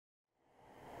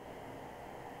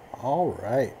All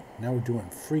right, now we're doing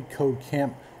Free Code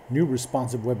Camp, new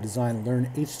responsive web design, learn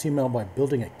HTML by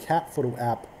building a cat photo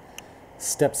app,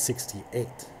 step 68.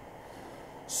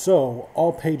 So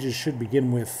all pages should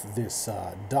begin with this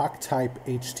doc type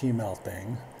HTML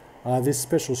thing. This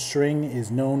special string is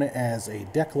known as a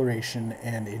declaration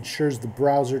and ensures the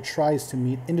browser tries to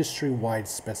meet industry-wide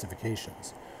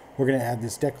specifications. We're going to add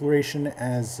this declaration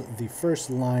as the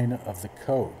first line of the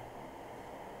code.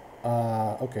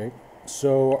 Okay,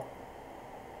 so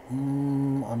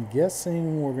I'm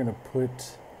guessing we're going to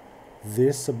put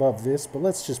this above this, but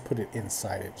let's just put it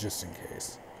inside it just in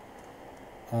case.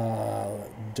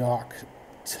 Doc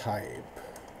type.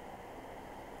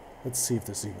 Let's see if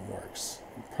this even works.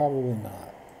 Probably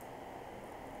not.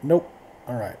 Nope.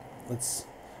 All right, let's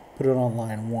put it on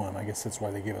line 1. I guess that's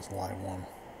why they gave us line 1.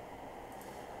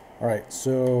 All right,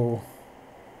 so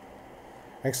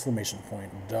exclamation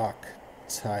point, doc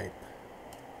type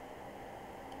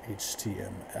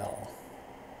HTML.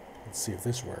 Let's see if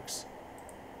this works.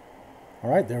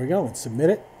 All right, there we go. Let's submit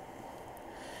it.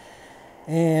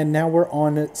 And now we're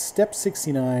on step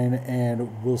 69,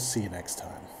 and we'll see you next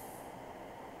time.